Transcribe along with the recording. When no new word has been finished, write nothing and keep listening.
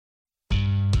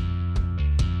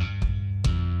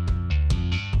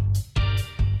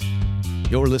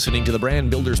You're listening to the Brand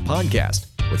Builders Podcast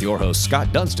with your hosts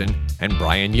Scott Dunston and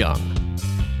Brian Young.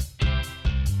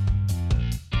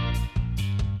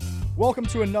 Welcome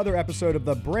to another episode of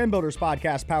the Brand Builders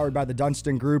Podcast powered by the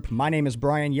Dunston Group. My name is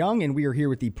Brian Young, and we are here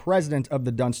with the president of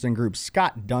the Dunston Group,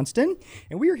 Scott Dunston.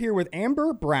 And we are here with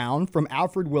Amber Brown from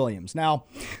Alfred Williams. Now,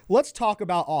 let's talk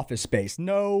about office space.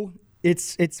 No,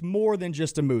 it's more than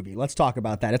just a movie. Let's talk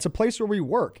about that. It's a place where we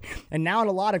work, and now in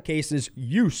a lot of cases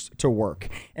used to work,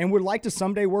 and would like to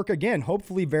someday work again,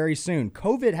 hopefully very soon.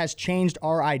 COVID has changed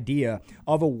our idea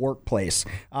of a workplace,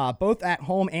 both at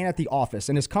home and at the office.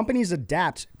 And as companies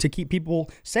adapt to keep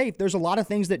people safe, there's a lot of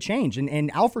things that change,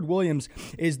 and Alfred Williams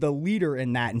is the leader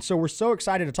in that. And so we're so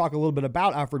excited to talk a little bit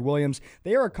about Alfred Williams.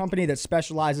 They are a company that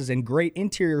specializes in great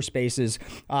interior spaces,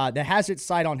 that has its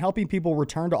sight on helping people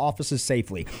return to offices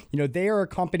safely. You know, they are a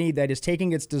company that is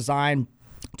taking its design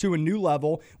to a new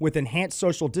level with enhanced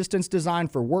social distance design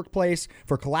for workplace,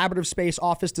 for collaborative space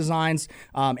office designs.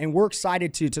 And we're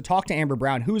excited to talk to Amber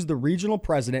Brown, who is the regional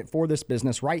president for this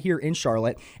business right here in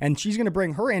Charlotte. And she's going to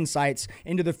bring her insights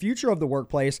into the future of the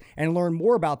workplace and learn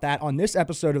more about that on this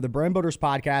episode of the Brand Builders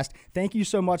Podcast. Thank you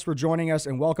so much for joining us,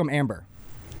 and welcome, Amber.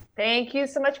 Thank you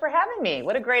so much for having me.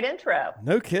 What a great intro.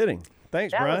 No kidding.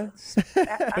 Thanks, Brian.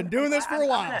 Been doing this for a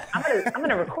while. I'm going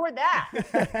to record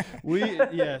that.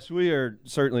 We are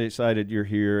certainly excited you're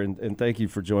here, and thank you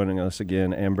for joining us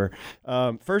again, Amber.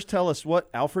 First, tell us what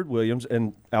Alfred Williams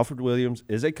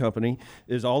is a company,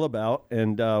 is all about,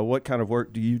 and what kind of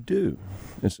work do you do?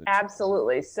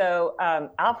 Absolutely. So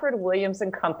Alfred Williams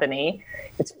and Company,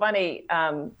 it's funny,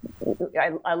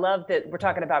 I love that we're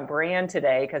talking about brand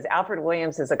today, because Alfred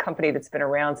Williams is a company that's been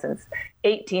around since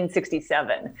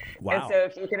 1867. Wow. And so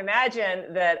if you can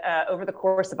imagine that over the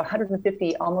course of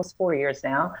 150, almost 4 years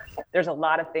now, there's a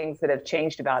lot of things that have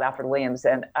changed about Alfred Williams.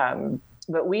 And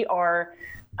but we are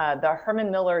the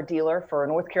Herman Miller dealer for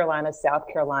North Carolina, South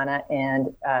Carolina,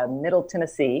 and Middle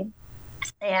Tennessee.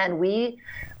 And we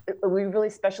really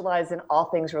specialize in all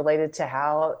things related to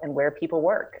how and where people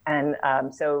work. And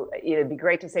so it'd be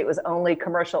great to say it was only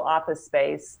commercial office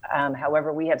space.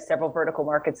 However, we have several vertical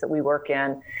markets that we work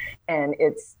in, and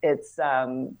it's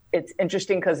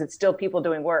interesting because it's still people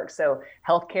doing work. So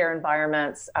healthcare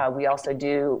environments,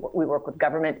 we work with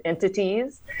government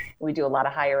entities. We do a lot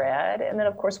of higher ed. And then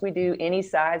of course we do any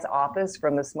size office,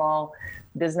 from the small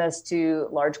business to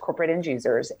large corporate end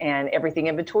users and everything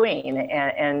in between.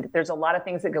 And there's a lot of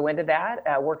things that go into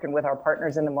that, working with our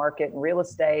partners in the market in real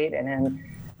estate and in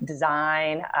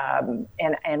design.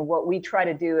 And what we try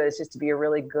to do is just to be a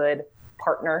really good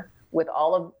partner with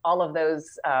all of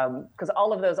those, because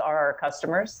all of those are our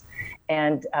customers,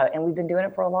 and we've been doing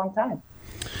it for a long time.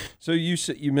 So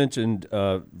you mentioned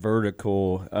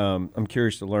vertical. I'm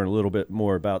curious to learn a little bit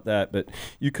more about that, but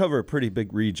you cover a pretty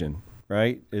big region,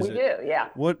 right? We do, yeah.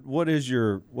 What is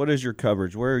your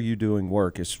coverage? Where are you doing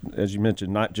work? As you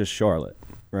mentioned, not just Charlotte,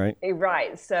 right?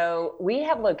 Right. So we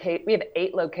have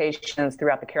 8 locations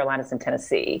throughout the Carolinas and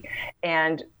Tennessee,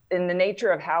 and in the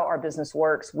nature of how our business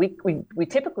works, we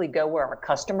typically go where our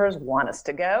customers want us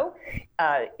to go,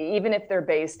 even if they're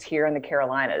based here in the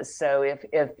Carolinas. So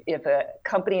if a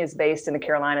company is based in the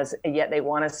Carolinas, yet they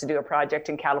want us to do a project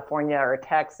in California or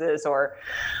Texas or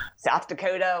South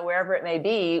Dakota, wherever it may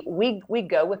be, we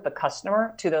go with the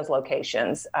customer to those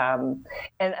locations. And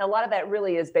a lot of that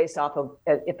really is based off of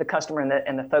if the customer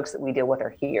and the folks that we deal with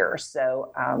are here.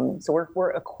 So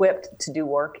we're equipped to do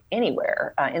work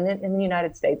anywhere in the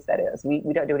United States. That is,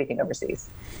 we don't do anything overseas.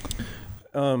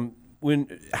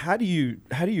 How do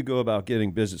you go about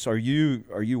getting business? Are you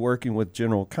working with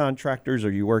general contractors?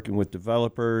 Are you working with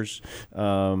developers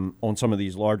on some of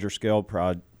these larger scale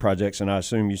projects? And I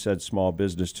assume you said small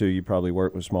business too. You probably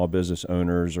work with small business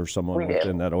owners or someone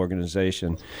within that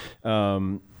organization.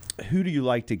 Who do you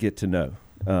like to get to know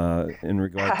in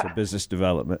regard to business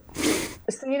development?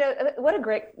 So, what a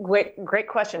great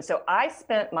question. So I've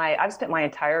spent my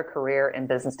entire career in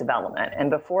business development. And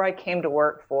before I came to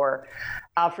work for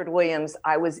Alfred Williams,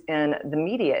 I was in the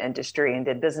media industry and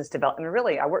did business development.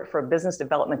 Really, I worked for a business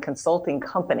development consulting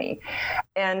company.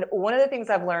 And one of the things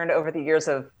I've learned over the years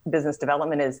of business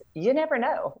development is you never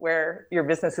know where your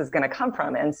business is going to come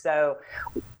from. And so,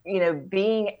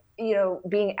 being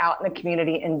out in the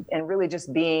community and really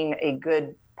just being a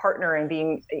good partner and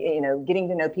being, getting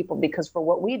to know people, because for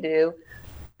what we do,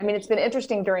 I mean, it's been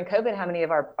interesting during COVID how many of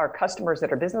our customers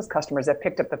that are business customers have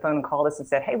picked up the phone and called us and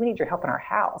said, hey, we need your help in our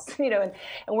house, and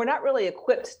we're not really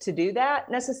equipped to do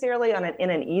that necessarily in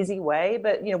an easy way,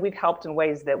 but, we've helped in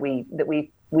ways that we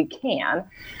can.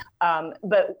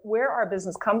 But where our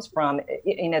business comes from,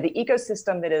 the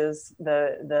ecosystem that is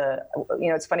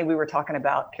it's funny, we were talking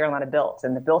about Carolina Built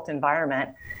and the built environment.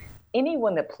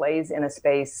 Anyone that plays in a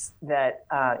space that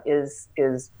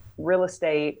is real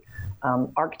estate,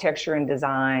 architecture and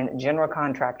design, general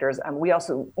contractors. We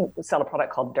also sell a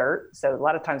product called Dirt. So a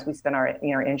lot of times we spend our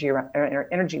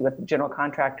energy with general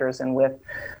contractors and with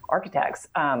architects.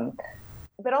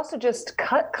 But also just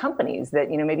companies that,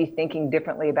 maybe thinking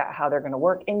differently about how they're going to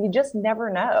work. And you just never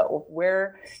know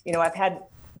where,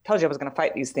 told you I was going to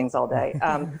fight these things all day.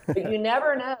 But you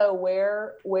never know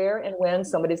where and when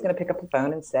somebody's going to pick up the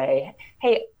phone and say,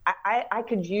 hey, I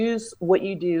could use what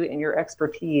you do and your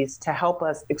expertise to help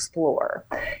us explore.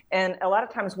 And a lot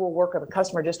of times we'll work with a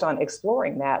customer just on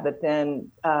exploring that, but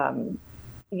then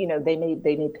they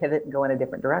may pivot and go in a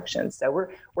different direction. So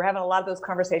we're having a lot of those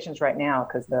conversations right now,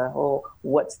 because the whole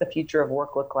what's the future of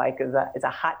work look like is a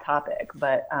hot topic.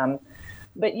 But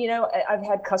I've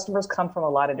had customers come from a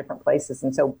lot of different places,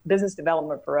 and so business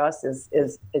development for us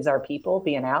is our people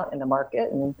being out in the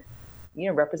market and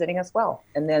representing us well.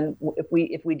 And then if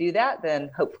we do that,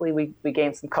 then hopefully we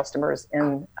gain some customers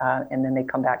and then they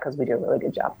come back because we do a really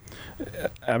good job.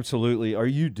 Absolutely. Are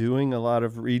you doing a lot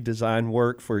of redesign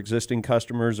work for existing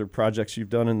customers or projects you've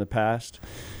done in the past?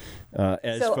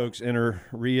 As folks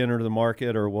re-enter the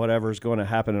market or whatever's going to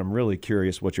happen? I'm really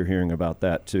curious what you're hearing about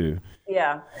that too.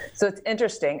 Yeah, so it's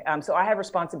interesting. So I have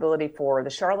responsibility for the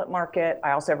Charlotte market.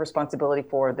 I also have responsibility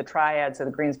for the Triad, so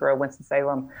the Greensboro,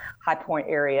 Winston-Salem, High Point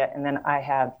area, and then I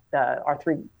have our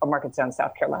markets down in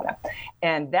South Carolina.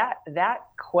 And that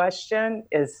question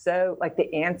is so,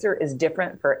 the answer is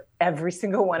different for every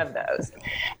single one of those.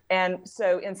 And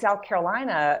so in South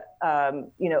Carolina, a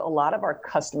lot of our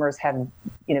customers have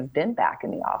been back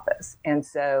in the office, and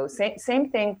so same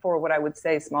thing for what I would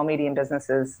say small medium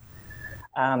businesses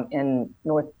in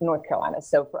North Carolina.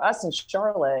 So for us in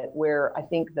Charlotte, where I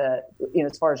think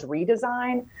as far as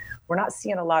redesign, we're not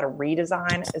seeing a lot of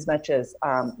redesign as much as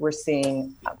we're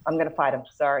seeing. I'm going to fight them.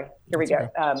 Sorry. Here we go.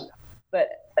 But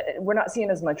we're not seeing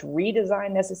as much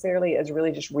redesign necessarily as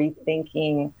really just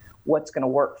rethinking what's going to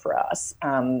work for us.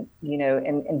 And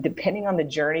depending on the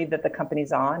journey that the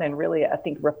company's on, and really, I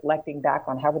think reflecting back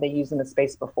on how were they using the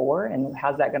space before and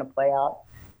how's that going to play out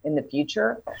in the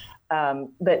future.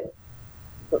 But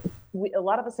a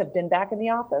lot of us have been back in the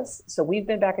office. So we've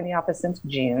been back in the office since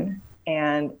June,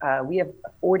 and we have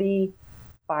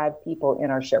 45 people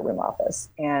in our showroom office.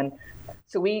 And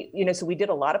so we did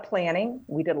a lot of planning.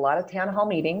 We did a lot of town hall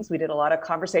meetings. We did a lot of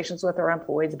conversations with our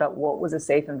employees about what was a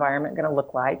safe environment going to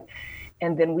look like.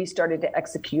 And then we started to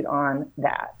execute on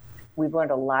that. We've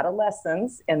learned a lot of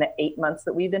lessons in the 8 months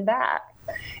that we've been back.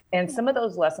 And some of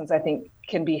those lessons, I think,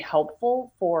 can be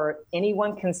helpful for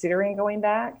anyone considering going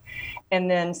back.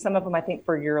 And then some of them, I think,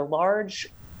 for your large,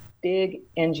 big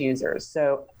end users.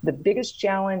 So the biggest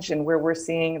challenge and where we're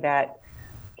seeing that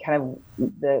kind of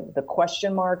the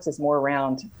question marks is more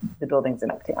around the buildings in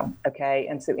Uptown. Okay.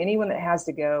 And so anyone that has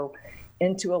to go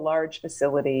into a large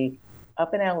facility,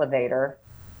 up an elevator,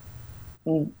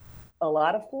 a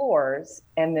lot of floors,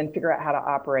 and then figure out how to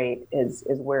operate is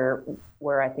where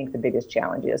I think the biggest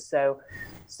challenge is. So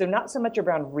not so much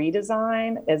around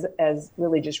redesign as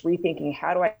really just rethinking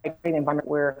how do I create an environment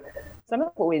where some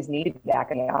employees need to be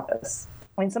back in the office.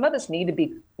 I mean, some of us need to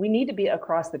be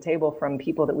across the table from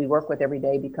people that we work with every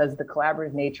day because the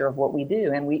collaborative nature of what we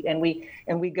do, and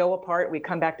we go apart, we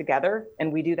come back together,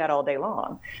 and we do that all day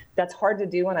long. That's hard to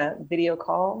do on a video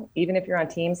call, even if you're on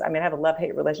Teams. I mean, I have a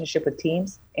love-hate relationship with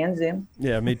Teams and Zoom.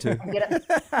 Yeah, me too. I get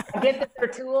that they're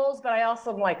tools, but I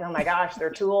also am like, oh my gosh, they're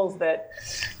tools that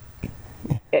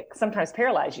it sometimes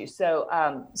paralyze you. So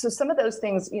some of those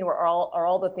things, are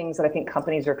all the things that I think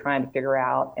companies are trying to figure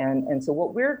out. And so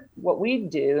what we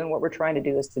do and what we're trying to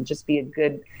do is to just be a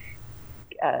good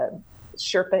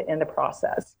Sherpa in the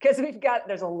process, because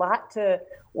there's a lot to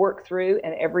work through,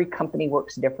 and every company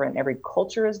works different. Every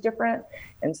culture is different.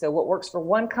 And so what works for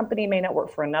one company may not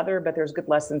work for another, but there's good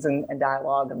lessons and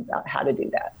dialogue about how to do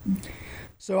that.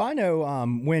 So I know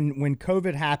when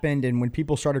COVID happened and when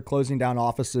people started closing down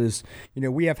offices,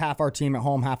 we have half our team at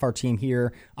home, half our team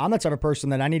here. I'm the type of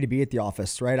person that I need to be at the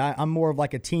office, right? I'm more of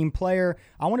like a team player.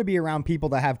 I want to be around people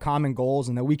that have common goals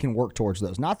and that we can work towards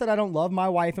those. Not that I don't love my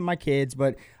wife and my kids,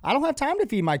 but I don't have time to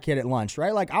feed my kid at lunch,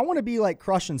 right? Like I want to be like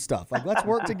crushing stuff. Like let's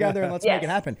work together and let's make it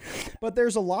happen. But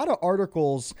there's a lot of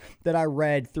articles that I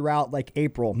read throughout like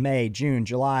April, May, June,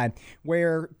 July,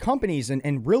 where companies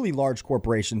and really large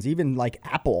corporations, even like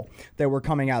Apple, that were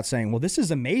coming out saying, well, this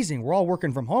is amazing. We're all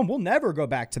working from home. We'll never go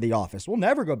back to the office.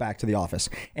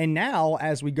 And now,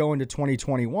 as we go into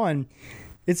 2021,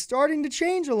 It's starting to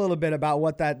change a little bit about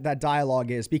what that dialogue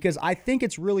is, because I think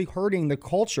it's really hurting the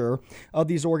culture of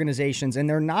these organizations, and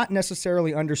they're not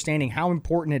necessarily understanding how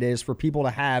important it is for people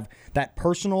to have that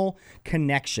personal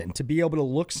connection, to be able to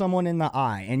look someone in the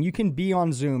eye. And you can be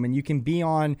on Zoom and you can be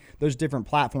on those different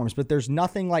platforms, but there's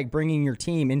nothing like bringing your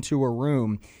team into a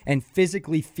room and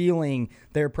physically feeling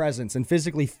their presence and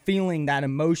physically feeling that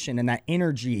emotion and that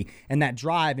energy and that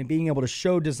drive and being able to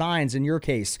show designs in your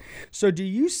case. So do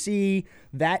you see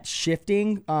that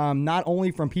shifting, not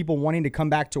only from people wanting to come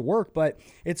back to work, but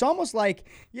it's almost like,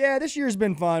 yeah, this year's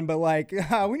been fun, but like,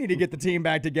 we need to get the team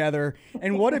back together.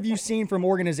 And what have you seen from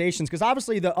organizations? Because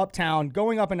obviously the Uptown,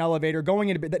 going up an elevator, going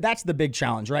into, that's the big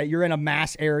challenge, right? You're in a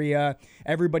mass area,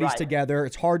 everybody's together.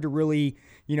 It's hard to really,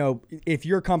 if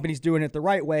your company's doing it the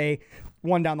right way,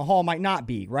 one down the hall might not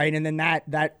be, right? And then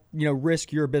that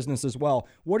risk your business as well.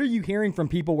 What are you hearing from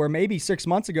people where maybe 6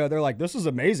 months ago they're like, this is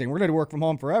amazing, we're going to work from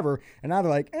home forever, and now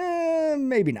they're like,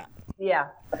 maybe not? Yeah.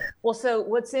 Well, so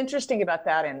what's interesting about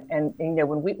that, and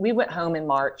when we went home in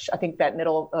March, I think that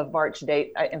middle of March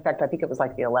date, in fact, I think it was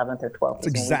like the 11th or 12th. That's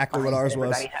exactly what ours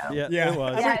was. Yeah, it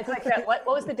was. Yeah, it's like that. What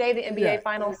was the day the NBA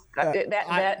finals?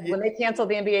 When they canceled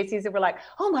the NBA season, we're like,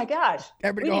 oh my gosh,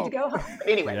 we need to go home. But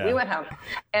anyway, we went home,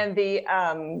 and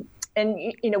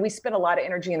we spent a lot of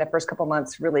energy in the first couple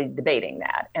months really debating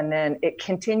that, and then it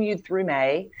continued through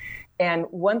May. And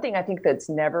one thing I think that's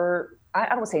never, I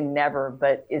don't want to say never,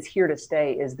 but is here to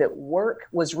stay, is that work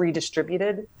was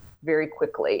redistributed very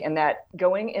quickly, and that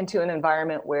going into an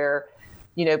environment where,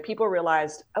 people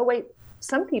realized, oh wait,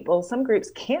 some groups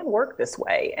can work this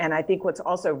way. And I think what's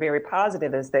also very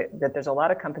positive is that there's a lot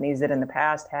of companies that in the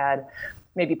past had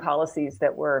maybe policies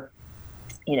that were,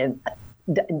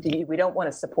 we don't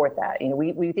want to support that.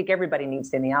 We think everybody needs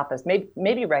to be in the office.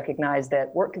 Maybe recognize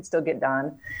that work can still get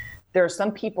done. There are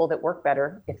some people that work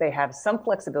better if they have some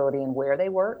flexibility in where they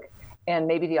work, and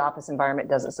maybe the office environment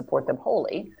doesn't support them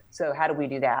wholly. So how do we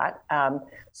do that?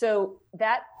 So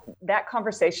that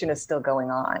conversation is still going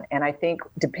on. And I think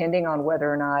depending on whether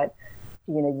or not,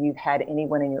 you've had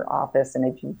anyone in your office and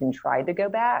if you've been tried to go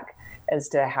back, as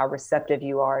to how receptive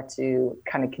you are to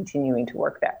kind of continuing to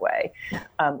work that way.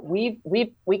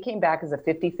 We came back as a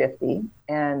 50-50,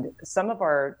 and some of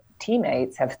our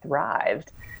teammates have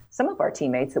thrived. Some of our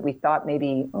teammates that we thought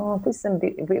maybe,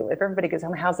 if everybody goes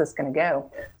home, how's this going to go?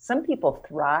 Some people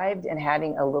thrived in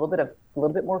having a little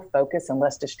bit more focus and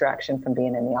less distraction from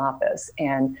being in the office.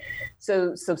 And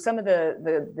so some of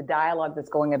the dialogue that's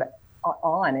going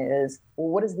on is, well,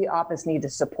 what does the office need to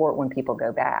support when people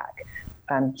go back?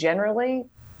 Generally,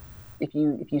 if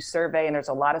you survey, and there's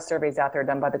a lot of surveys out there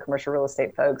done by the commercial real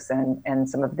estate folks and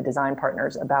some of the design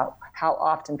partners about how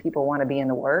often people want to be in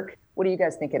the work. What do you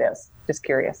guys think it is? Just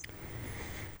curious.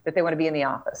 That they want to be in the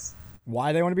office.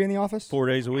 Why they want to be in the office? 4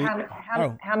 days a week.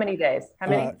 How many days? How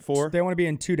many? 4. They want to be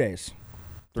in 2 days.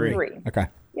 3. Okay.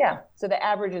 Yeah. So the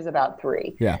average is about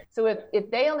 3. Yeah. So if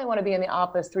they only want to be in the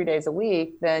office 3 days a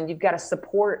week, then you've got to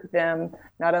support them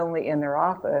not only in their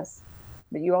office,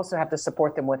 but you also have to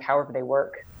support them with however they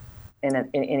work in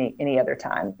any other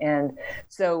time. And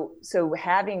so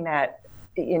having that,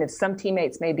 some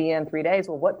teammates may be in 3 days.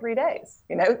 Well, what 3 days?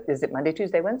 Is it Monday,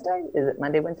 Tuesday, Wednesday? Is it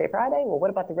Monday, Wednesday, Friday? Well, what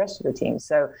about the rest of the team?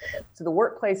 So the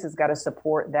workplace has got to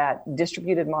support that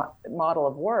distributed model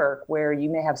of work, where you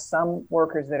may have some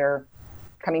workers that are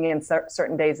coming in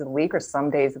certain days of the week or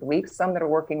some days of the week, some that are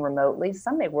working remotely,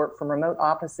 some may work from remote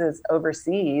offices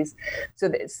overseas.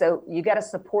 So you got to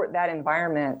support that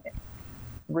environment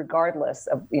regardless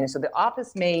of, so the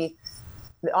office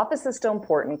is still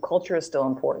important, culture is still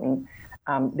important,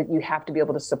 but you have to be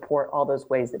able to support all those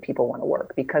ways that people want to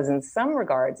work, because in some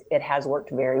regards, it has worked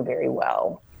very, very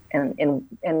well.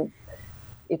 And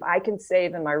if I can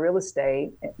save in my real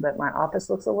estate, but my office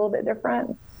looks a little bit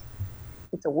different,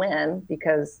 it's a win,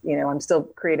 because, I'm still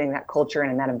creating that culture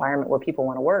and in that environment where people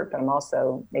want to work, but I'm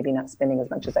also maybe not spending as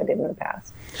much as I did in the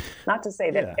past. Not to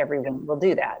say that everyone will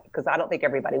do that, because I don't think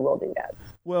everybody will do that.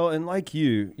 Well, and like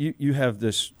you have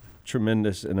this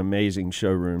tremendous and amazing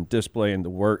showroom displaying the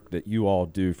work that you all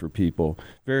do for people.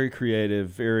 Very creative,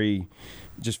 very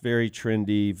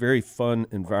trendy, very fun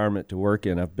environment to work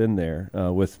in. I've been there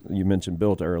with, you mentioned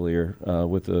Built earlier,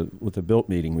 with the Built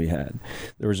meeting we had.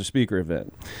 There was a speaker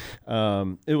event.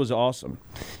 It was awesome.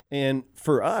 And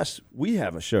for us, we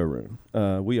have a showroom.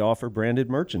 We offer branded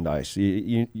merchandise.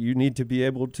 You need to be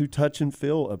able to touch and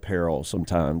feel apparel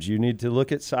sometimes. You need to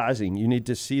look at sizing. You need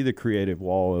to see the creative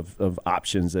wall of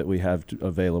options that we have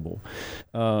available.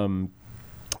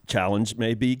 challenge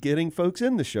may be getting folks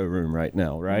in the showroom right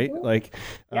now, right? Mm-hmm. Like,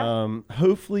 Yeah.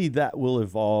 hopefully that will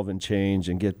evolve and change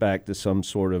and get back to some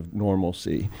sort of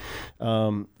normalcy.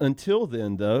 Until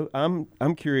then, though,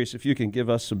 I'm curious if you can give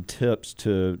us some tips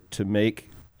to make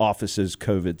offices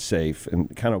COVID safe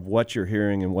and kind of what you're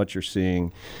hearing and what you're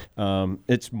seeing.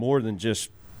 It's more than just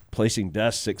placing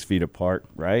desks 6 feet apart,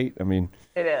 right? I mean,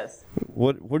 It is.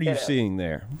 what are you It is. seeing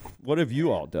there? What have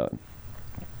you all done?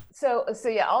 So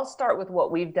yeah, I'll start with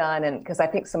what we've done, and because I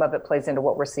think some of it plays into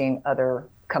what we're seeing other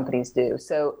companies do.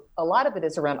 So a lot of it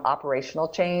is around operational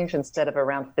change instead of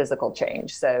around physical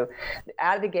change. So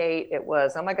out of the gate, it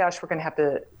was, oh my gosh, they're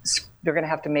going to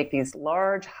have to make these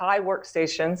large, high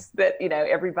workstations that,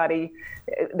 everybody,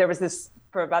 there was this,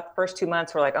 for about the first 2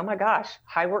 months, we're like, oh my gosh,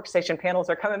 high workstation panels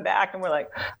are coming back. And we're like,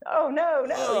 oh no,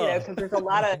 because there's a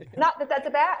lot of, not that that's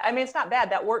it's not bad.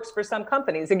 That works for some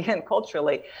companies, again,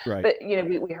 culturally. Right. But,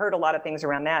 we heard a lot of things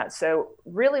around that. So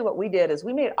really what we did is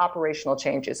we made operational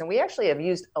changes, and we actually have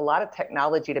used a lot of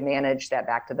technology to manage that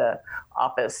back to the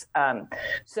office.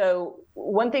 So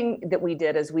one thing that we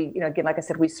did is we, again, like I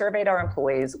said, we surveyed our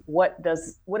employees. What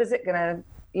is that going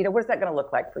to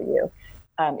look like for you?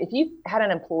 If you had an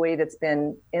employee that's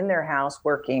been in their house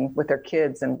working with their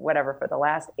kids and whatever for the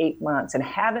last 8 months and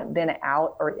haven't been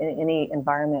out or in any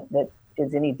environment that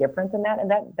is any different than that,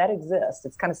 and that exists,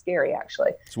 it's kind of scary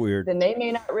actually. It's weird. Then they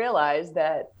may not realize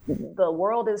that the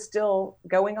world is still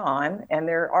going on and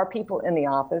there are people in the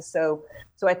office. So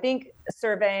I think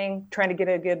surveying, trying to get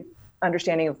a good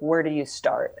understanding of where do you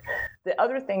start. The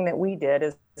other thing that we did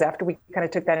is after we kind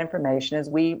of took that information is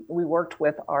we worked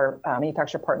with our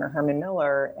manufacturer partner, Herman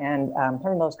Miller, and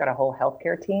Herman Miller's got a whole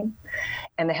healthcare team.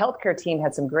 And the healthcare team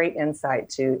had some great insight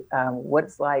to what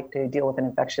it's like to deal with an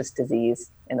infectious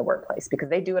disease in the workplace, because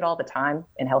they do it all the time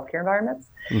in healthcare environments.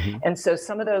 Mm-hmm. And so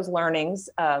some of those learnings,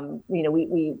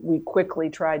 we quickly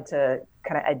tried to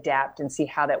kind of adapt and see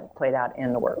how that played out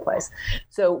in the workplace.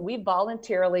 So we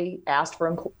voluntarily asked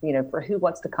for who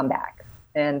wants to come back.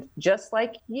 And just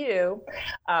like you,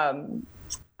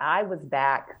 I was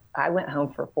back. I went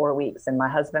home for 4 weeks, and my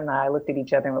husband and I looked at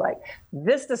each other and were like,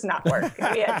 this does not work.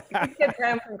 We had kids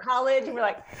home from college, and we're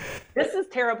like, this is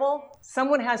terrible.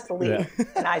 Someone has to leave. Yeah.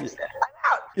 And I just said,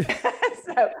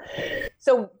 I'm out.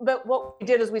 But what we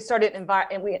did is we started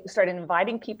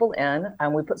inviting people in,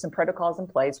 and we put some protocols in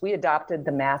place. We adopted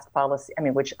the mask policy,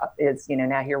 which is,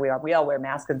 now here we are. We all wear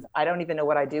masks. I don't even know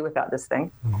what I do without this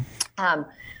thing. Mm-hmm.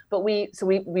 But we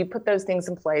put those things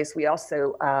in place. We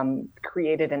also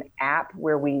created an app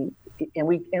where we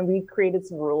created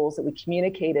some rules that we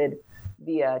communicated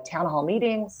via town hall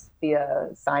meetings, via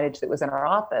signage that was in our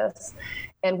office,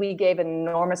 and we gave an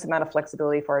enormous amount of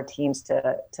flexibility for our teams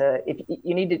to if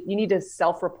you need to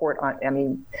self-report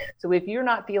on. So if you're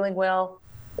not feeling well,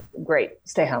 great,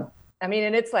 stay home. And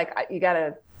it's like you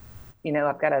gotta.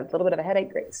 I've got a little bit of a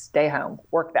headache, great, stay home,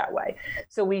 work that way.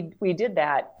 So we did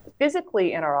that.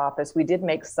 Physically in our office, we did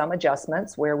make some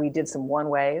adjustments where we did some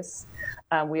one-ways.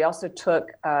 We also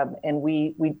took, and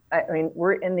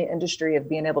we're in the industry of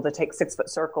being able to take 6-foot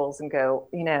circles and go,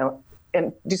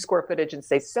 and do square footage and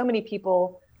say so many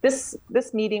people, this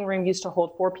meeting room used to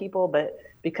hold 4 people, but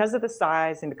because of the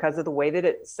size and because of the way that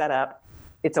it's set up,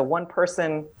 it's a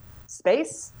one-person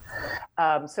space.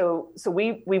 So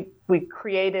we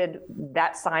created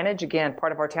that signage. Again,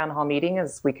 part of our town hall meeting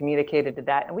is we communicated to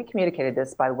that. And we communicated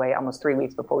this, by the way, almost 3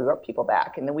 weeks before we brought people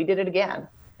back. And then we did it again.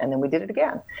 And then we did it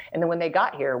again. And then when they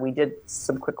got here, we did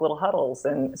some quick little huddles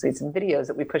and some videos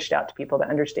that we pushed out to people to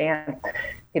understand,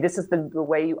 hey, this is the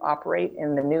way you operate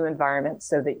in the new environment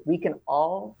so that we can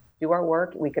all do our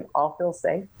work. We can all feel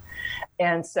safe.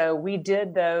 And so we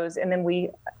did those, and then we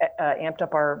amped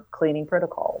up our cleaning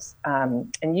protocols.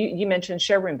 And you mentioned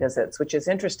showroom visits, which is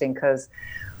interesting because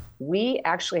we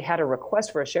actually had a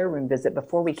request for a showroom visit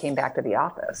before we came back to the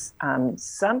office.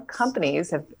 Some companies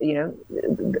have,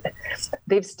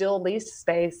 they've still leased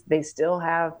space. They still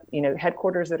have,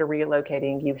 headquarters that are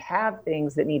relocating. You have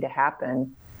things that need to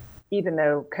happen, even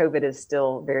though COVID is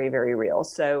still very, very real.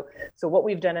 So what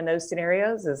we've done in those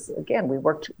scenarios is, again, we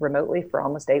worked remotely for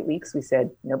almost 8 weeks. We said,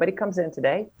 nobody comes in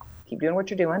today, keep doing what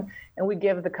you're doing. And we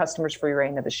give the customers free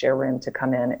reign of the showroom to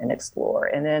come in and explore.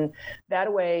 And then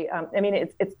that way,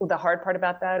 it's the hard part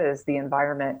about that is the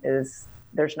environment is,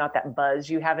 there's not that buzz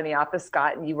you have in the office,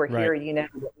 Scott, and you were here, right.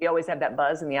 We always have that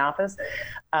buzz in the office.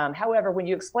 However, when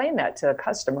you explain that to a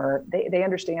customer, they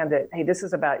understand that, hey, this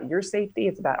is about your safety,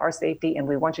 it's about our safety, and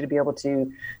we want you to be able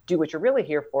to do what you're really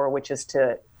here for, which is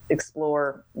to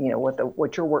explore,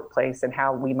 what your workplace and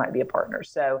how we might be a partner.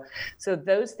 So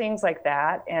those things like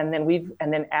that, and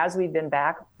then as we've been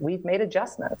back, we've made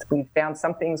adjustments. We've found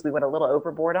some things we went a little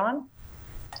overboard on.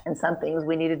 and some things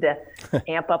we needed to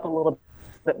amp up a little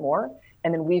bit more.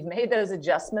 And then we've made those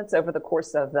adjustments over the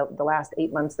course of the last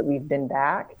 8 months that we've been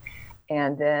back.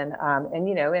 And then,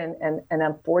 and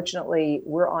unfortunately,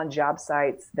 we're on job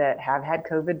sites that have had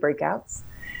COVID breakouts.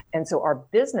 And so our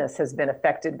business has been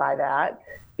affected by that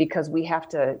because we have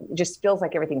to, it just feels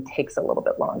like everything takes a little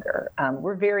bit longer.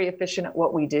 We're very efficient at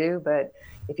what we do, but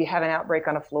if you have an outbreak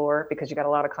on a floor because you got a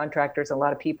lot of contractors and a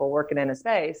lot of people working in a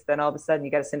space, then all of a sudden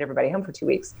you got to send everybody home for 2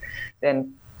 weeks.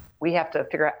 Then we have to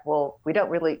figure out, well, we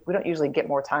don't usually get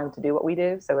more time to do what we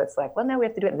do. So it's like, well, now we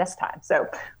have to do it in less time. So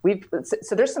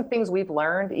there's some things we've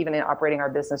learned even in operating our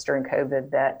business during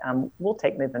COVID that we'll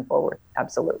take moving forward.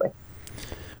 Absolutely.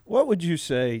 What would you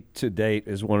say to date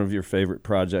is one of your favorite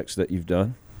projects that you've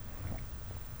done?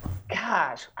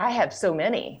 Gosh, I have so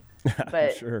many,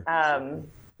 but sure.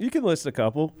 You can list a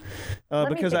couple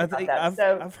because I think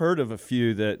I've heard of a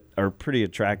few that are pretty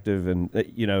attractive, and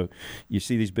you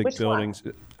see these big buildings.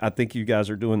 One? I think you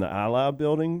guys are doing the Allied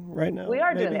building right now. We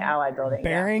are doing the Allied building.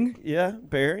 Bearing? Yeah,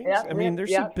 Bearings. Yep, I mean,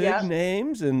 there's some big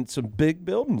names and some big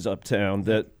buildings uptown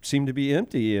that seem to be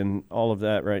empty and all of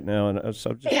that right now. And so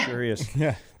I'm just curious.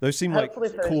 Yeah. Those seem like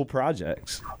cool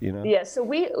projects, Yeah, so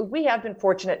we have been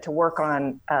fortunate to work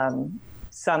on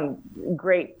some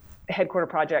great headquarter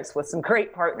projects with some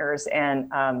great partners,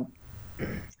 and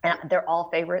they're all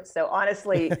favorites. So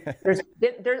honestly,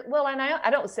 I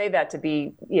don't say that to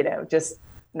be, just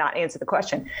not answer the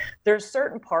question. There's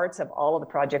certain parts of all of the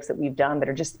projects that we've done that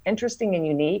are just interesting and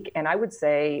unique. And I would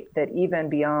say that even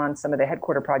beyond some of the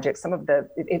headquarter projects,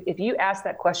 if you ask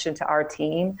that question to our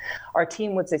team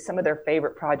would say some of their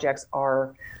favorite projects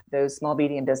are those small,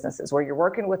 medium businesses where you're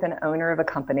working with an owner of a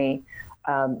company.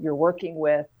 You're working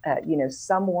with,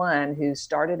 someone who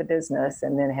started a business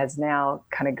and then has now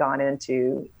kind of gone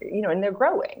into, and they're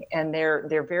growing and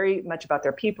they're very much about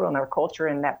their people and their culture.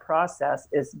 And that process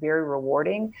is very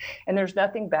rewarding. And there's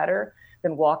nothing better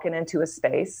than walking into a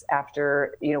space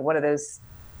after, one of those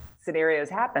scenarios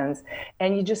happens,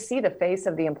 and you just see the face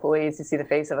of the employees, you see the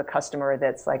face of a customer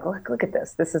that's like, look at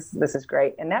this. This is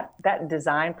great. And that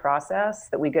design process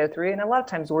that we go through, and a lot of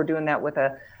times we're doing that with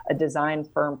a design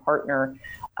firm partner,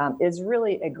 is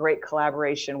really a great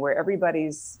collaboration where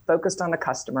everybody's focused on the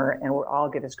customer and we'll all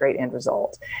get this great end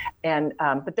result. And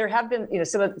but there have been,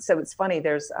 so it's funny.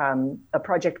 There's a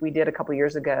project we did a couple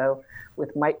years ago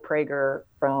with Mike Prager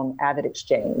from Avid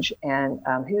Exchange, and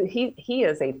he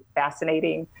is a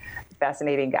fascinating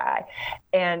guy,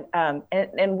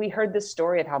 and we heard this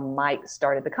story of how Mike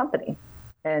started the company.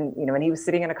 And, and he was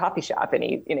sitting in a coffee shop and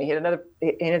he had another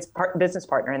in his business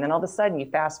partner. And then all of a sudden you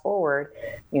fast forward,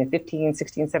 15,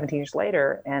 16, 17 years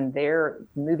later, and they're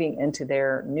moving into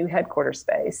their new headquarters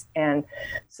space. And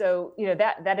so,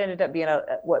 that ended up being a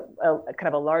kind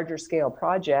of a larger scale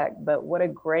project, but what a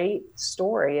great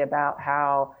story about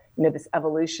how, this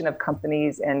evolution of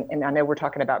companies. And I know we're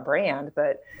talking about brand,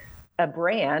 but a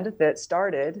brand that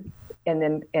started and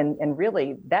then and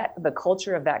really that the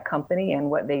culture of that company and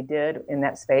what they did in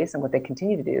that space and what they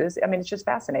continue to do is, it's just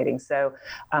fascinating. So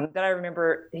that I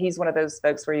remember he's one of those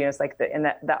folks where, it's like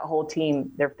that whole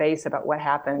team, their face about what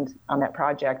happened on that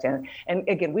project. And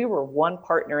again, we were one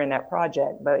partner in that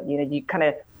project, but you kind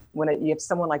of, when you have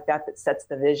someone like that sets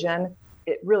the vision,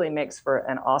 it really makes for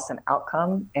an awesome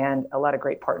outcome and a lot of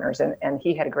great partners. And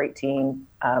he had a great team.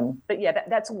 But yeah,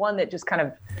 that's one that just kind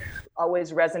of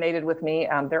always resonated with me.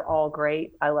 They're all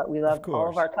great. We love all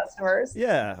of our customers.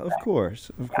 Yeah, of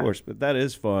course. But that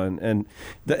is fun. And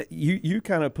you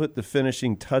kind of put the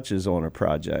finishing touches on a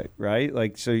project, right?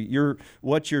 Like, so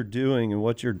what you're doing and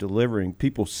what you're delivering,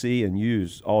 people see and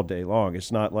use all day long.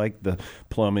 It's not like the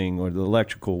plumbing or the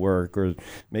electrical work or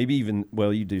maybe even,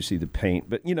 well, you do see the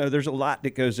paint, but there's a lot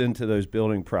that goes into those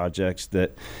building projects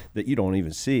that you don't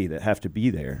even see that have to be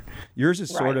there. Yours is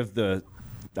sort of the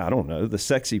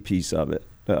sexy piece of it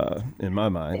in my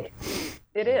mind.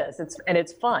 It is.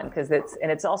 It's fun because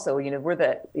it's also,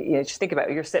 just think about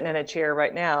it. You're sitting in a chair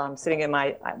right now. I'm sitting in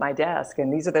my desk,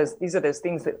 and these are those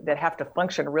things that have to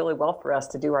function really well for us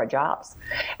to do our jobs.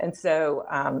 And so,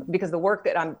 because the work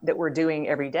that we're doing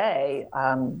every day,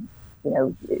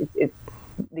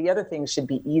 the other things should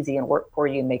be easy and work for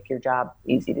you and make your job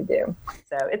easy to do.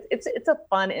 So it's a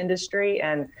fun industry.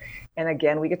 And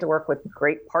again, we get to work with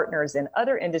great partners in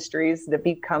other industries that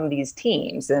become these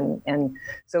teams. And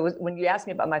so when you ask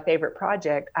me about my favorite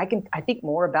project, I think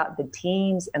more about the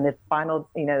teams and the final,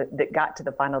 that got to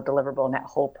the final deliverable in that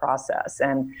whole process.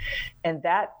 And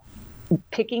that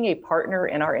picking a partner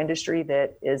in our industry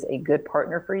that is a good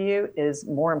partner for you is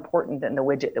more important than the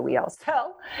widget that we all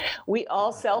sell. We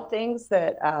all sell things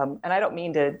that, and I don't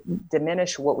mean to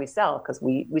diminish what we sell, because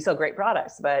we sell great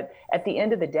products, but at the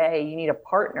end of the day, you need a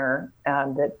partner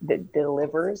that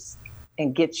delivers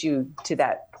and gets you to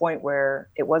that point where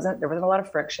there wasn't a lot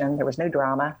of friction, there was no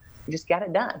drama, you just got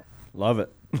it done. Love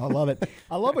it. I love it.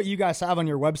 I love what you guys have on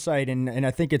your website, and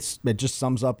I think it just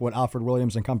sums up what Alfred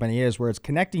Williams and Company is, where it's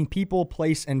connecting people,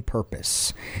 place, and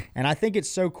purpose. And I think it's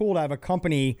so cool to have a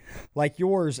company like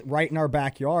yours right in our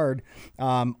backyard.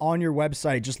 On your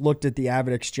website, just looked at the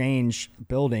Avid Exchange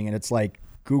building, and it's like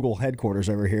Google headquarters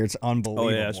over here. It's unbelievable. Oh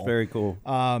yeah, it's very cool.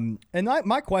 And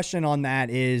my question on that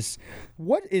is,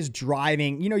 what is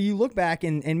driving, you look back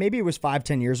and maybe it was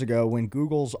 5-10 years ago when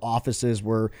Google's offices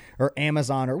were, or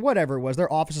Amazon or whatever it was,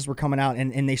 their offices were coming out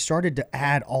and they started to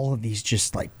add all of these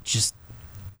just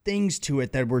things to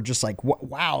it that were just like,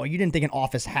 wow, you didn't think an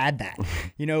office had that.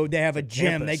 They have a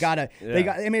gym. They got,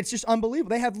 it's just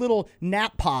unbelievable. They have little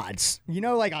nap pods,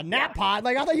 like a nap pod.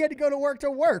 Like I thought you had to go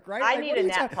to work, right? I need a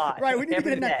nap pod. Right. We need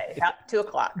every to get a nap day, about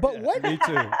 2:00. But what? Me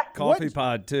too. Coffee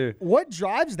pod too. What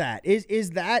drives that? Is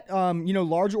that,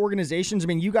 large organizations? I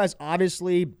mean, you guys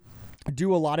obviously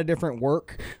do a lot of different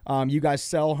work. You guys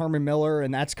sell Herman Miller,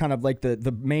 and that's kind of like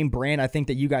the main brand I think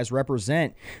that you guys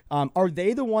represent. Are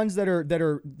they the ones that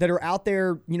are out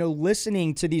there,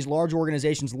 listening to these large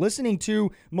organizations, listening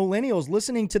to millennials,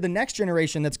 listening to the next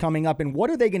generation that's coming up, and what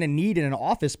are they going to need in an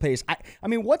office space? I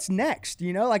mean, what's next?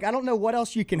 I don't know what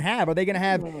else you can have. Are they going to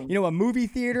have, a movie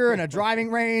theater and a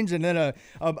driving range, and then a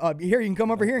here you can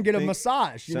come over here and get a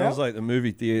massage? Sounds like the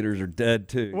movie theaters are dead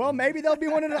too. Well, maybe there'll be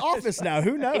one in an office now.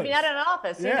 Who knows? Maybe not an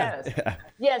office. Who knows?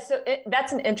 Yeah. So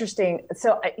that's an interesting.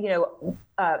 So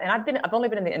and I've only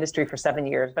been in the industry for 7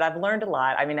 years, but I've learned a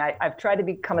lot. I mean, I've tried to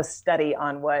become a study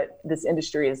on what this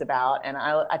industry is about, and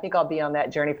I think I'll be on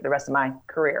that journey for the rest of my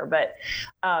career. But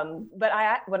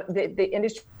the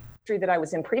industry that I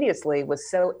was in previously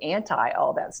was so anti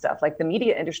all that stuff. Like the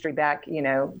media industry back,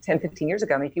 10, 15 years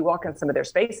ago, I mean, if you walk in some of their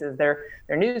spaces, their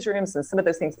newsrooms and some of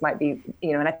those things might be,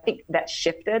 and I think that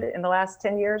shifted in the last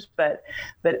 10 years, but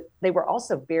they were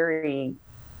also very,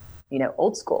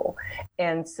 old school.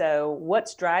 And so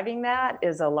what's driving that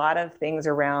is a lot of things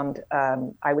around,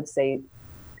 I would say,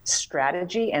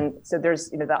 strategy. And so there's,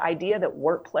 the idea that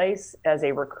workplace as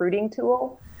a recruiting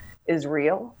tool is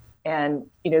real. And,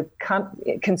 the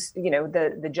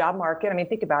job market, I mean,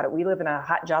 think about it. We live in a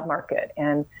hot job market,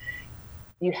 and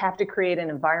you have to create an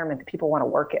environment that people want to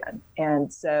work in.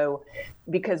 And so,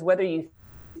 because whether you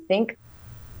think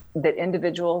that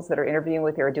individuals that are interviewing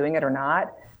with you are doing it or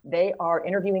not, they are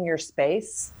interviewing your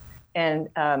space. And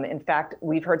in fact,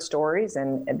 we've heard stories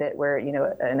that where,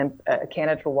 a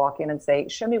candidate will walk in and say,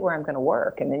 show me where I'm going to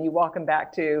work. And then you walk them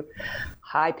back to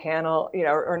high panel,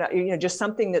 or not, just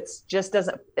something that's just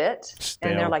doesn't fit.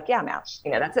 Stale. And they're like, yeah, I'm out,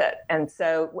 that's it. And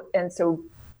so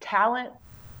talent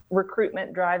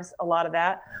recruitment drives a lot of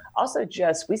that. Also,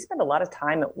 we spend a lot of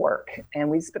time at work, and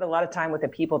we spend a lot of time with the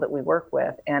people that we work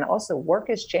with. And also work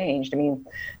has changed. I mean,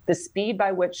 the speed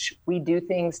by which we do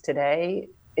things today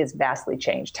is vastly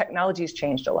changed. Technology has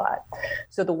changed a lot.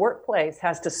 So the workplace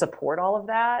has to support all of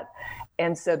that.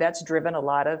 And so that's driven a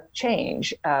lot of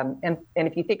change. And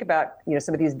if you think about,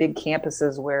 some of these big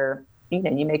campuses where,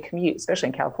 you may commute, especially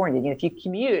in California, if you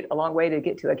commute a long way to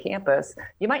get to a campus,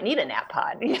 you might need a nap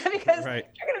pod, because right.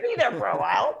 You're going to be there for a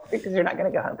while because you're not going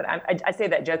to go home. But I say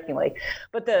that jokingly.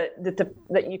 But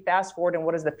that you fast forward, and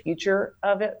what does the future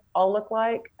of it all look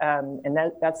like? And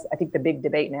that's, I think, the big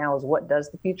debate now is, what does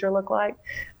the future look like?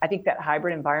 I think that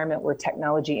hybrid environment where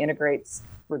technology integrates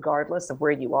regardless of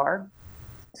where you are.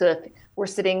 So if we're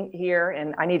sitting here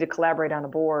and I need to collaborate on a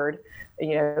board,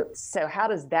 so how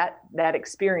does that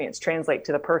experience translate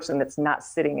to the person that's not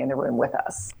sitting in the room with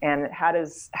us? And how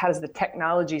does the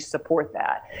technology support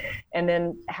that? And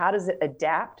then how does it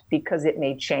adapt? Because it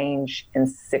may change in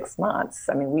 6 months.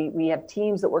 I mean, we have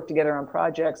teams that work together on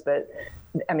projects, but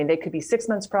I mean, they could be 6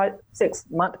 month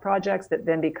projects that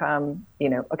then become,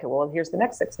 okay, well, here's the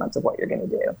next 6 months of what you're going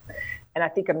to do. And I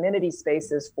think amenity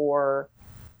spaces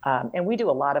and we do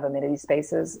a lot of amenity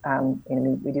spaces.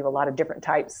 We do a lot of different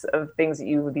types of things that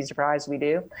you would be surprised we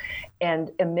do.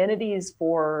 And amenities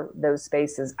for those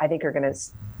spaces, I think, are going to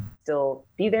still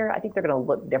be there. I think they're going to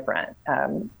look different.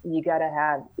 You got to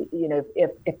have,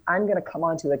 if I'm going to come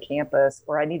onto a campus,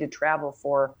 or I need to travel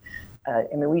for,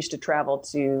 we used to travel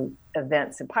to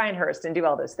events in Pinehurst and do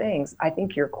all those things. I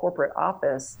think your corporate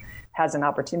office has an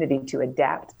opportunity to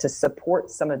adapt to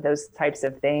support some of those types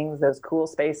of things, those cool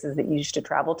spaces that you used to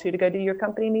travel to go do your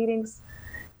company meetings.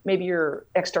 Maybe your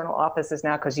external office is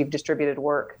now, because you've distributed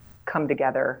work, come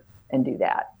together and do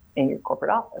that in your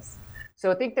corporate office. So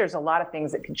I think there's a lot of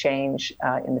things that could change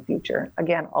in the future.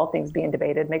 Again, all things being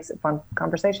debated makes it fun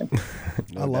conversation.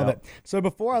 I love it. So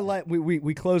before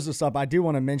we close this up, I do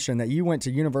want to mention that you went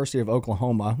to University of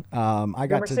Oklahoma.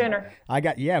 Boomer Sooner.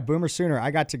 Boomer Sooner. I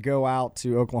got to go out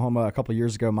to Oklahoma a couple of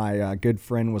years ago. My good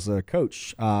friend was a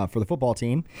coach for the football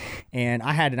team, and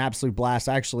I had an absolute blast.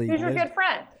 Actually, who's your good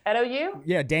friend? At OU?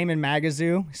 Yeah, Damon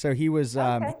Magazoo. So he was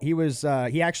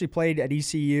he actually played at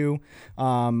ECU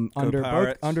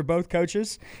under both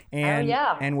coaches, and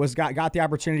got the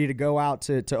opportunity to go out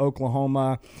to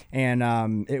Oklahoma,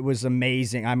 and it was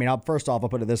amazing. I mean, first off, I'll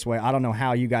put it this way: I don't know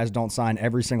how you guys don't sign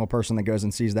every single person that goes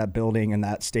and sees that building and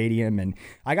that stadium. And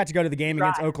I got to go to the game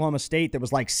against Oklahoma State that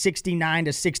was like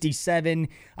 69-67.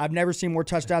 I've never seen more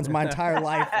touchdowns in my entire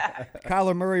life.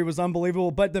 Kyler Murray was unbelievable,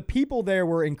 but the people there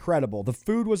were incredible. The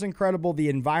food was incredible. The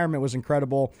environment was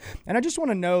incredible. And I just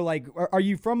want to know, like, are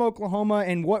you from Oklahoma,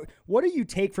 and what do you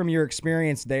take from your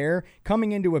experience there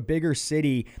coming into a bigger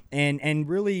city and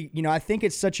really, I think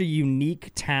it's such a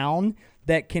unique town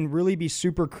that can really be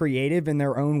super creative in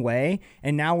their own way.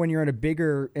 And now when you're in a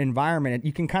bigger environment,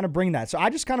 you can kind of bring that. So I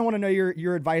just kind of want to know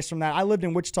your advice from that. I lived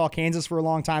in Wichita, Kansas for a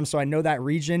long time, so I know that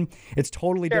region. It's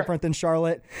totally different than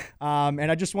Charlotte.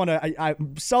 And I just want to, I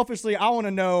selfishly, I want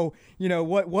to know,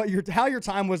 how your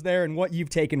time was there and what you've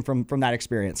taken from that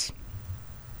experience.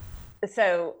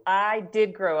 So I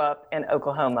did grow up in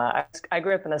Oklahoma. I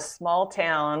grew up in a small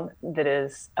town that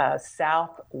is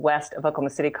southwest of Oklahoma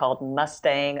City called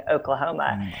Mustang,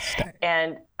 Oklahoma.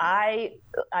 And I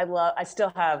love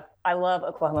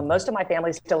Oklahoma. Most of my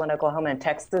family's still in Oklahoma and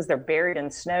Texas. They're buried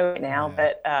in snow right now,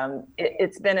 but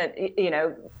it's been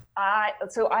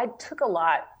so I took a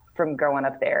lot from growing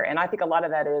up there. And I think a lot of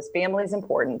that is family is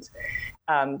important.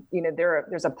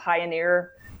 There's a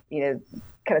pioneer,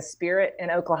 kind of spirit in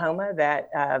Oklahoma that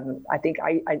I think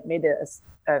I made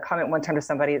a comment one time to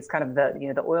somebody. It's kind of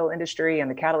the oil industry and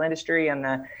the cattle industry and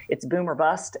it's boom or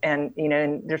bust, and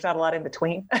and there's not a lot in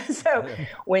between. So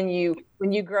when you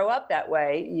grow up that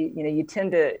way, you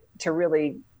tend to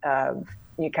really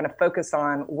you kind of focus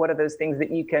on what are those things that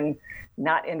you can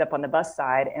not end up on the bust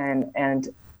side, and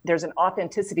there's an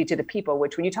authenticity to the people.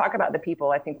 Which when you talk about the people,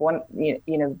 I think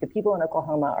the people in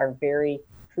Oklahoma are very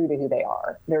true to who they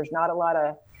are. There's not a lot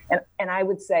of, and I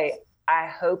would say, I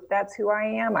hope that's who I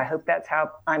am. I hope that's how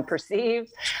I'm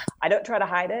perceived. I don't try to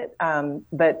hide it,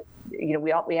 but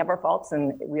we have our faults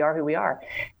and we are who we are.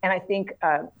 And I think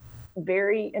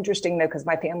very interesting though, because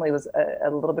my family was a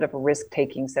little bit of a risk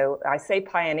taking. So I say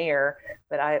pioneer,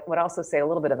 but I would also say a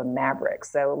little bit of a maverick.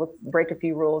 So let's break a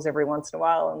few rules every once in a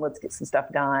while and let's get some stuff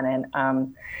done.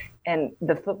 And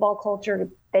the football culture,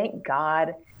 thank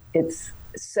God, it's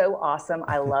so awesome.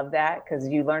 I love that because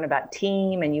you learn about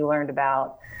team and you learned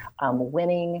about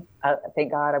winning.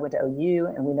 Thank God I went to OU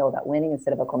and we know about winning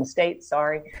instead of Oklahoma State.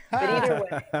 Sorry. But either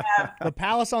way. The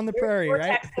Palace on the Prairie, or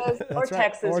right? Texas, or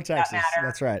Texas. Or Texas.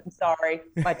 That's right. I'm sorry.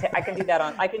 I can do that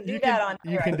on. I can do that on.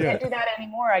 I can't do that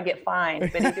anymore. I get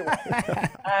fined. But either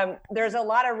way, there's a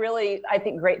lot of really, I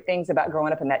think, great things about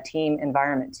growing up in that team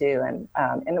environment too. And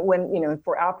when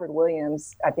for Alfred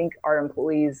Williams, I think our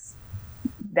employees,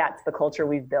 that's the culture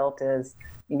we've built. Is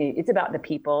it's about the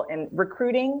people and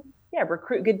recruiting. Yeah,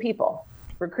 recruit good people.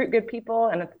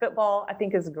 And football, I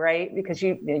think, is great because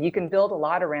you can build a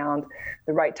lot around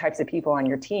the right types of people on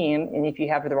your team. And if you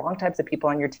have the wrong types of people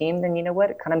on your team, then you know what?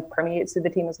 It kind of permeates through the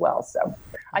team as well. So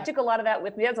I took a lot of that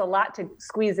with me. There's a lot to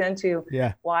squeeze into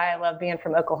why I love being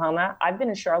from Oklahoma. I've been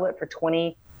in Charlotte for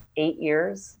 28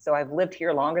 years. So I've lived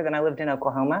here longer than I lived in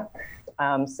Oklahoma.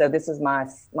 So this is my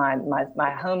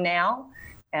home now,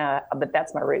 but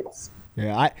that's my roots.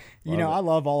 Yeah, I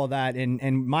love all of that,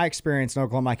 and my experience in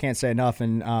Oklahoma, I can't say enough.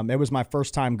 And it was my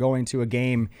first time going to a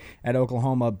game at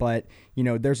Oklahoma. But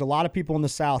there's a lot of people in the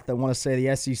South that want to say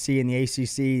the SEC and the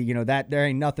ACC, that there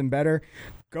ain't nothing better.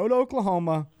 Go to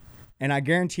Oklahoma, and I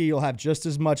guarantee you'll have just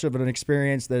as much of an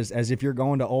experience as if you're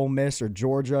going to Ole Miss or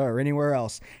Georgia or anywhere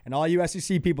else. And all you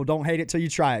SEC people, don't hate it till you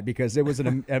try it because it was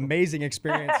an amazing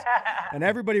experience. And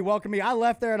everybody welcomed me. I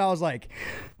left there and I was like,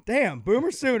 damn,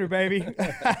 Boomer Sooner, baby.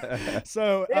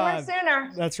 So Boomer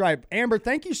Sooner. That's right. Amber,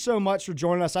 thank you so much for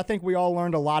joining us. I think we all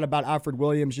learned a lot about Alfred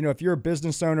Williams. If you're a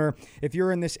business owner, if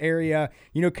you're in this area,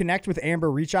 connect with Amber,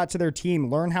 reach out to their team,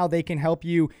 learn how they can help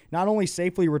you not only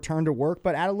safely return to work,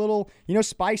 but add a little,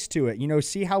 spice to it.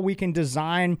 See how we can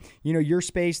design, your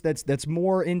space that's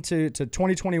more into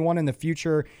 2021 in the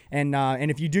future. And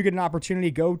if you do get an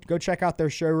opportunity, go check out their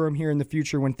showroom here in the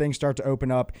future when things start to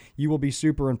open up. You will be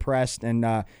super impressed.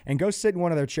 And and go sit in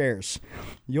one of their chairs.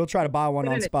 You'll try to buy one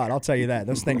on spot. I'll tell you that.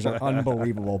 Those things are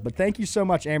unbelievable. But thank you so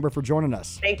much, Amber, for joining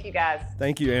us. Thank you, guys.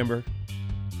 Thank you, Amber.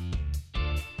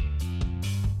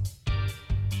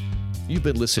 You've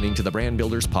been listening to the Brand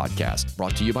Builders Podcast,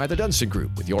 brought to you by the Dunston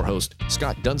Group with your host,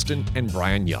 Scott Dunston and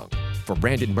Brian Young. For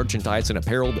branded merchandise and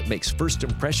apparel that makes first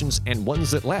impressions and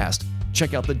ones that last,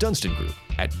 check out the Dunston Group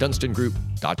at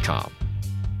dunstongroup.com.